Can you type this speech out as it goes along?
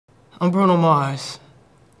I'm Bruno Mars.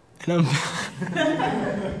 And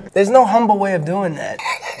I'm... There's no humble way of doing that.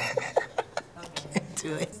 I can't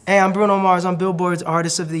do it. Hey, I'm Bruno Mars. I'm Billboard's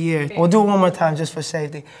Artist of the Year. We'll do it one more time just for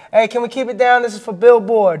safety. Hey, can we keep it down? This is for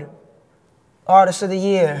Billboard. Artist of the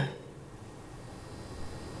Year.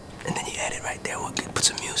 And then you add it right there. We'll put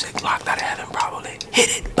some music. Locked Out of Heaven, probably.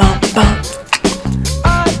 Hit it. Bump, bump.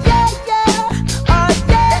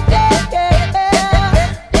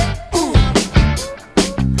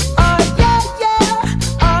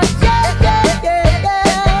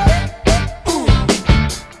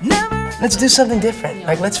 Let's do something different.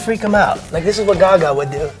 Like, let's freak them out. Like, this is what Gaga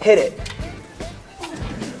would do. Hit it.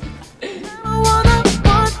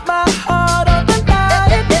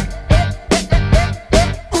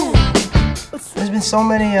 There's been so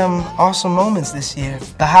many awesome moments this year.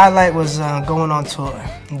 The highlight was going on tour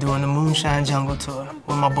and doing the Moonshine Jungle tour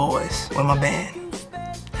with my boys, with my band,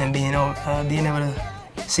 and being able to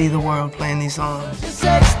see the world playing these songs.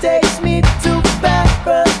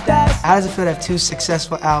 How does it feel to have 2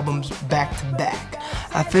 successful albums back to back?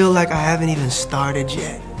 I feel like I haven't even started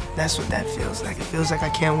yet. That's what that feels like. It feels like I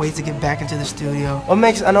can't wait to get back into the studio. What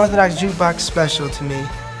makes Unorthodox Jukebox special to me,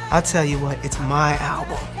 I'll tell you what, it's my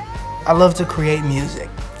album. I love to create music,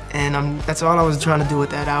 and that's all I was trying to do with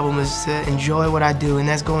that album, is to enjoy what I do, and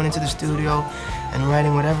that's going into the studio and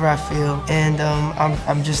writing whatever I feel. And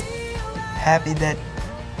I'm just happy that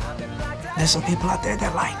there's some people out there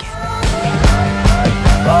that like it.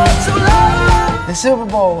 The Super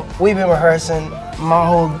Bowl, we've been rehearsing.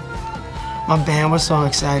 My band, we're so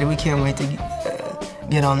excited. We can't wait to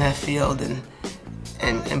get on that field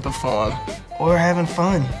and perform. We're having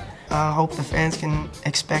fun. I hope the fans can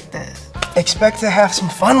expect that. Expect to have some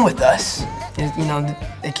fun with us. You know,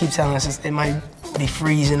 they keep telling us it might be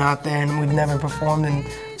freezing out there, and we've never performed in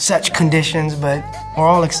such conditions, but we're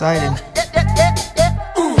all excited.